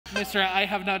Mister, I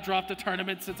have not dropped a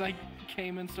tournament since I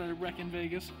came and started wrecking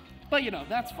Vegas. But, you know,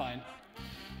 that's fine.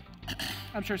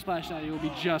 I'm sure SPLASHDADDY will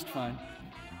be just fine.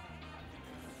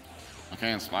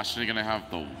 Okay, and SPLASHDADDY gonna have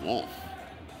the Wolf.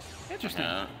 Interesting.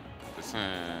 It's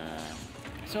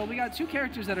So we got two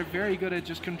characters that are very good at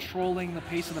just controlling the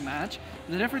pace of the match.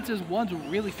 The difference is one's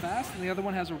really fast and the other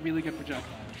one has a really good projectile.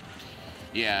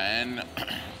 Yeah, and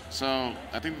so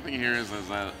I think the thing here is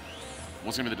that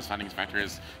what's going to be the deciding factor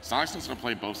is SONIX knows how to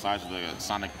play both sides of the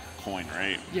Sonic coin,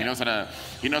 right? Yeah.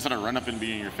 He knows how to run up and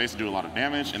be in your face and do a lot of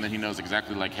damage, and then he knows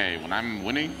exactly like, hey, when I'm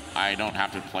winning, I don't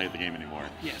have to play the game anymore.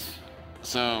 Yes.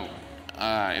 So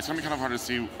it's going to be kind of hard to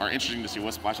see, or interesting to see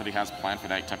what SPLASHDADDY has planned for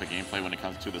that type of gameplay when it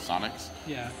comes to the SONIX.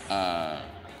 Yeah.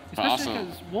 But especially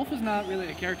because Wolf is not really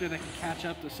a character that can catch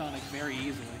up to Sonic very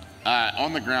easily.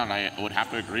 On the ground, I would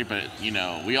have to agree, but you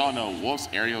know, we all know Wolf's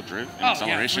aerial drift and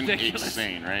acceleration is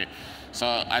insane, right?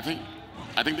 So I think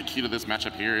the key to this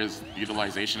matchup here is the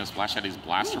utilization of SPLASHDADDY's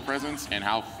blaster presence and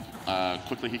how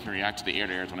quickly he can react to the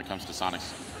air-to-airs when it comes to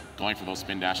Sonic's going for those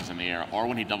spin dashes in the air, or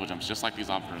when he double jumps, just like these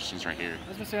operations right here. I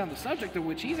was gonna say on the subject of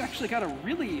which, he's actually got a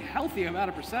really healthy amount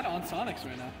of percent on Sonics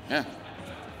right now. Yeah,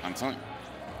 I'm telling you.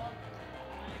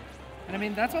 And I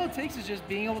mean, that's all it takes is just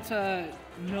being able to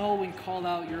know and call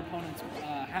out your opponent's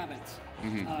habits.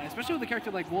 Especially with a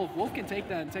character like Wolf. Wolf can take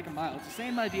that and take a mile. It's the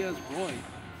same idea as Roy,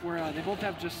 where they both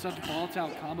have just such volatile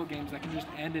combo games that can just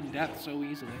end in death so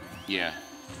easily. Yeah.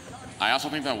 I also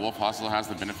think that Wolf also has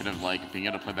the benefit of like being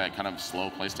able to play that kind of slow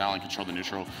play style and control the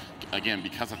neutral, again,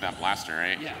 because of that blaster,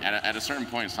 right? Yeah. At a certain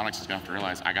point, SONIX is going to have to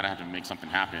realize I got to have to make something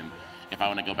happen if I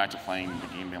want to go back to playing the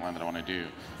game line that I want to do.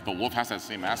 But Wolf has that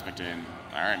same aspect in,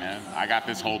 all right, man, I got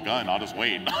this whole gun, I'll just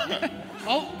wait.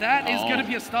 Oh, that is going to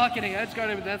be a stock getting edge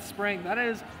guarded with that spring. That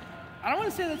is, I don't want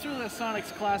to say that's really a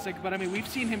SONIX classic, but I mean, we've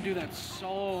seen him do that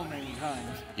so many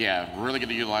times. Yeah, really good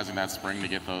at utilizing that spring to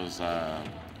get those,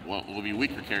 what will be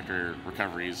weaker character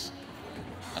recoveries,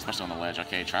 especially on the ledge.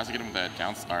 Okay, tries to get him with that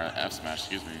down, or F smash,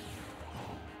 excuse me.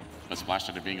 But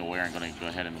SPLASHDADDY being aware and going to go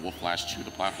ahead and Wolf Flash to the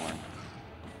platform.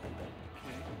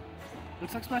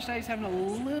 Looks like SPLASHDADDY's having a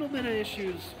little bit of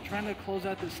issues trying to close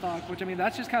out this stock, which I mean,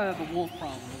 that's just kind of the Wolf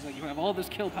problem. It's like you have all this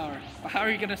kill power, but how are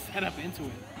you going to set up into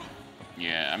it?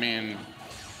 Yeah, I mean,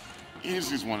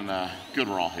 he's one good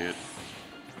raw hit.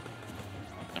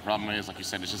 The problem is, like you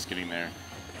said, it's just getting there.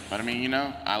 But I mean, you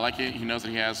know, I like it. He knows that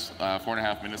he has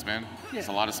 4.5 minutes, man. Yeah. It's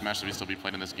a lot of Smash that we still be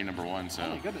playing in this game #1. So. Oh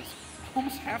my goodness,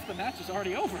 almost half the match is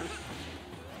already over.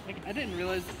 Like, I didn't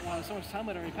realize so much time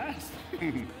had already passed.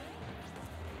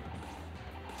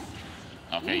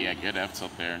 Okay, yeah, good F's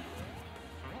up there.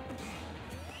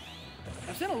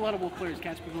 I've seen a lot of Wolf players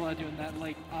catch people out doing that,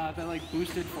 like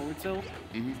boosted forward tilt.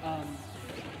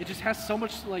 It just has so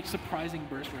much like surprising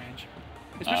burst range,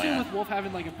 especially with Wolf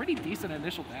having like a pretty decent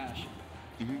initial dash.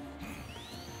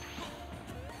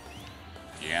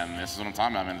 Yeah, and this is what I'm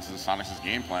talking about, man. This is SONIX's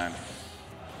game plan.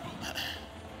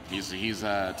 He's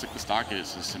took the stock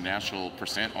as his natural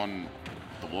percent on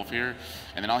the Wolf here,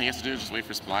 and then all he has to do is just wait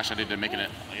for SPLASHDADDY to make it an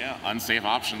unsafe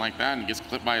option like that, and he gets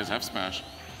clipped by his F smash.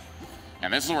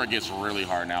 And this is where it gets really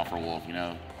hard now for Wolf, you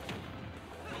know.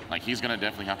 Like, he's gonna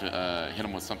definitely have to hit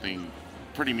him with something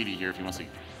pretty meaty here if he wants to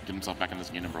get himself back in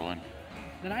this game #1.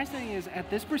 The nice thing is, at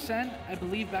this percent, I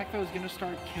believe back throw is gonna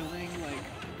start killing, like,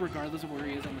 regardless of where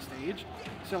he is on the stage.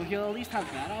 So he'll at least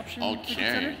have that option to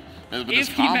consider. But this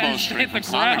combo straight from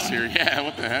SONIX here, yeah,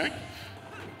 what the heck?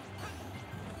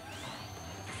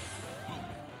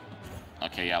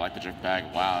 Okay, yeah, I like the drift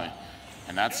back. Wow.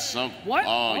 And that's so... What?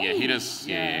 Oh, yeah, he just...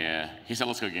 Yeah. He said,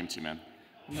 let's go game 2, man.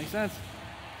 That makes sense.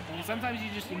 I mean, sometimes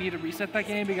you need to reset that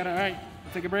game. You gotta, all right,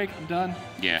 I'll take a break. I'm done.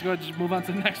 Yeah. Let's go ahead and just move on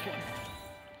to the next one.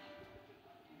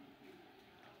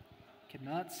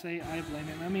 Cannot say I blame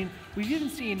him. I mean, we've even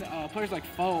seen players like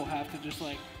Foe have to just,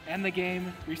 like, end the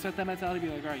game, reset that mentality, be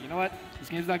like, all right, you know what? This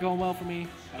game's not going well for me.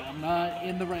 I'm not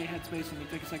in the right headspace. Let me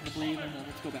take a second to breathe, and then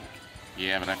let's go back.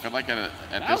 Yeah, but I feel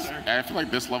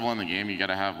like this level in the game, you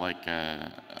gotta have like a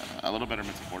little better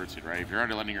mental fortitude, right? If you're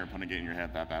already letting your opponent get in your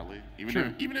head that badly,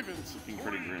 even if it's looking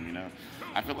pretty grim, you know,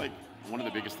 I feel like one of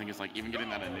the biggest things is like even getting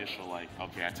that initial like,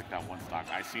 okay, I took that one stock.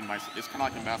 It's kind of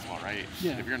like in basketball, right?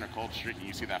 Yeah. If you're in a cold streak and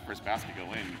you see that first basket go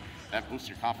in, that boosts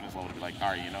your confidence level to be like, all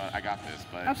right, you know what, I got this.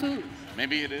 But absolutely,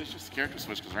 maybe it is just a character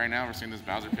switch because right now we're seeing this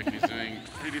Bowser pick and he's doing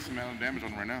a pretty decent amount of damage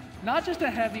on him right now. Not just a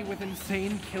heavy with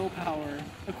insane kill power,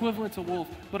 equivalent to Wolf,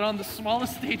 but on the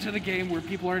smallest stage of the game where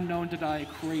people are known to die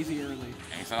crazy early.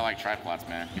 And he said, I like tripods,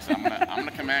 man. He said, I'm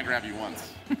gonna command grab you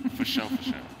once. For sure, for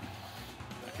sure.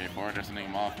 Okay, forward just sending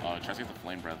him off. Oh, tries to get the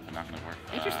flame breath, but not gonna work.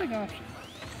 Interesting option.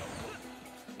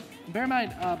 Bear in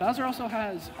mind, Bowser also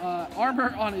has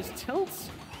armor on his tilts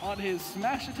on his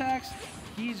smash attacks,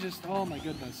 he's just, oh my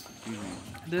goodness.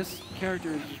 This character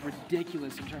is just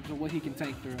ridiculous in terms of what he can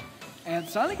take through. And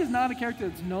Sonic is not a character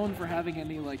that's known for having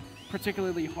any like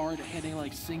particularly hard hitting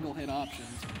like single hit options.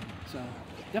 So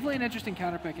definitely an interesting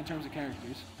counter pick in terms of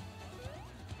characters.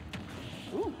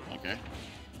 Ooh. Okay.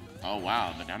 Oh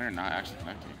wow, the down air not actually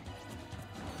connecting.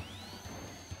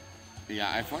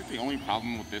 Yeah, I feel like the only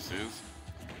problem with this is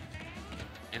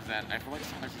that I feel like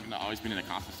Sonic's going to always be in a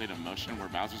constant state of motion where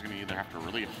Bowser's going to either have to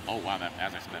really, oh wow, that,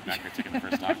 as I said, that back air taking the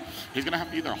first stock, he's going to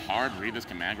have to either hard read this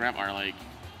command grab or like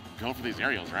go for these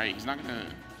aerials, right? He's not going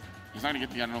to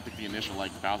get the, I don't think, the initial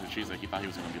like Bowser cheese that he thought he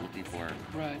was going to be looking for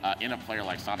in a player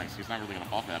like Sonic. So he's not really going to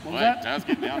fall for that, but does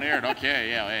get down aired.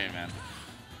 Okay, yeah, hey man.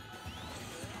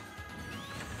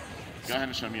 Go ahead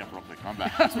and show me up real quick. I'm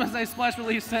back. I was about to say, Splash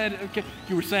Release said, okay,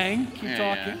 you were saying, keep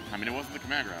talking. Yeah. I mean, it wasn't the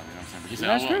command grab, you know what I'm saying? But he said,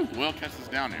 that's true. We'll catch this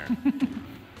down air.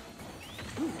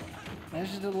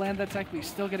 Manages to land that tech, but he's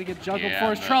still going to get juggled Yeah,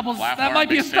 for his troubles. That might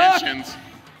be a stock.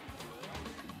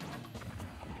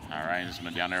 All right, just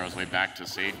went down arrow his way back to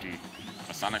safety.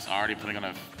 But Sonic's already putting on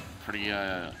a pretty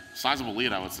sizable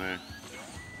lead, I would say.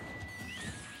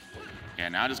 Yeah,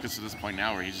 now it just gets to this point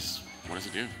now where he just, what does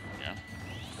he do? Yeah.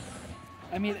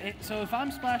 I mean, so if I'm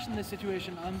Splash in this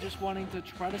situation, I'm just wanting to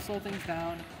try to slow things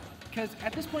down. Because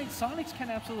at this point, Sonix can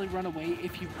absolutely run away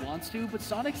if he wants to, but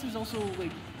Sonix is also,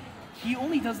 like, he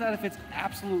only does that if it's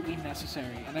absolutely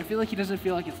necessary. And I feel like he doesn't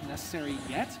feel like it's necessary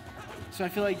yet. So I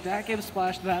feel like that gives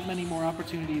Splash that many more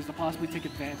opportunities to possibly take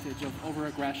advantage of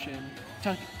over-aggression,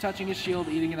 touching his shield,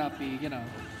 eating it up, you know.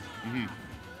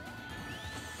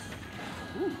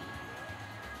 Ooh.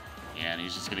 Yeah, and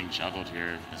he's just getting juggled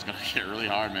here. It's going to get really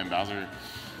hard, man. Bowser,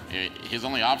 his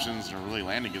only options are really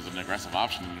landing is an aggressive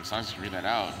option, and Sonic's can read that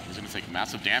out. He's going to take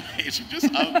massive damage. He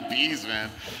just up B's,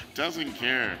 man. Doesn't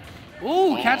care.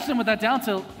 Ooh, catches him with that down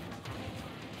tilt.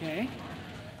 Okay.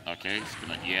 Okay, he's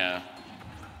going to, yeah.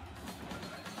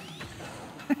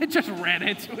 It just ran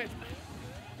into it.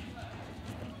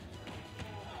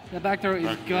 That back throw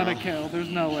is going to kill. There's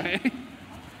no way.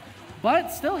 But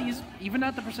still, he's even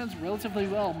at the percents relatively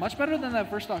well. Much better than that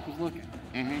first stock was looking.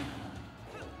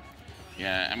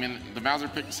 Yeah, I mean, the Bowser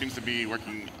pick seems to be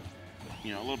working,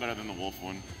 you know, a little better than the Wolf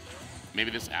one. Maybe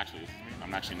this actually is his main.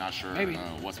 I'm actually not sure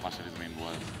what SPLASHDADDY's main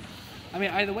was. I mean,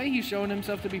 either way, he's shown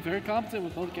himself to be very competent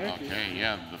with both characters. Okay,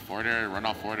 yeah, the forward air, run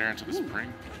off forward air into the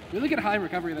spring. Really good high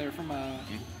recovery there from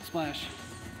Splash.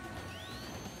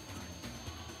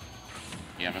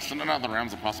 Yeah, but still not out of the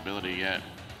realms of possibility yet.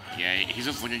 Yeah, he's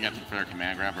just looking at the fair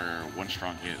command grab or one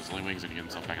strong hit. It's the only way he's going to get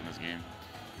himself back in this game.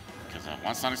 Because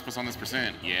once Sonic's puts on this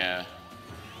percent, yeah.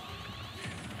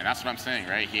 And that's what I'm saying,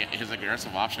 right? His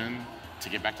aggressive option to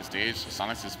get back to stage,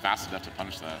 Sonic's is fast enough to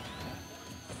punish that.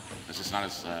 It's just not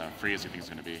as free as you think it's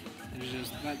going to be.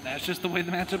 That's just the way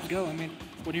the matchups go. I mean,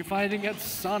 when you're fighting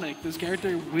against Sonic, this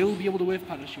character will be able to whiff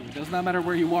punish you. It does not matter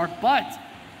where you are, but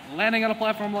landing on a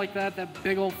platform like that, that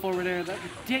big old forward air, that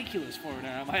ridiculous forward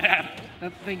air, I might add.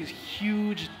 That thing is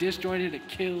huge, disjointed, it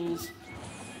kills.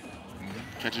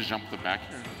 Catches jump with the back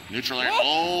air. Neutral air,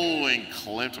 oh, and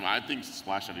clipped him. I think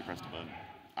SPLASHDADDY pressed the button.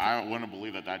 I wouldn't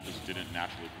believe that just didn't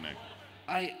naturally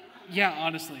connect. Yeah,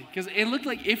 honestly, because it looked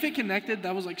like if it connected,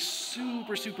 that was like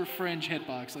super, super fringe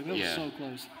hitbox. Like that was so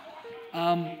close.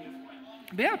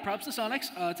 But yeah, props to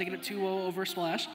SONIX, taking it 2-0 over Splash.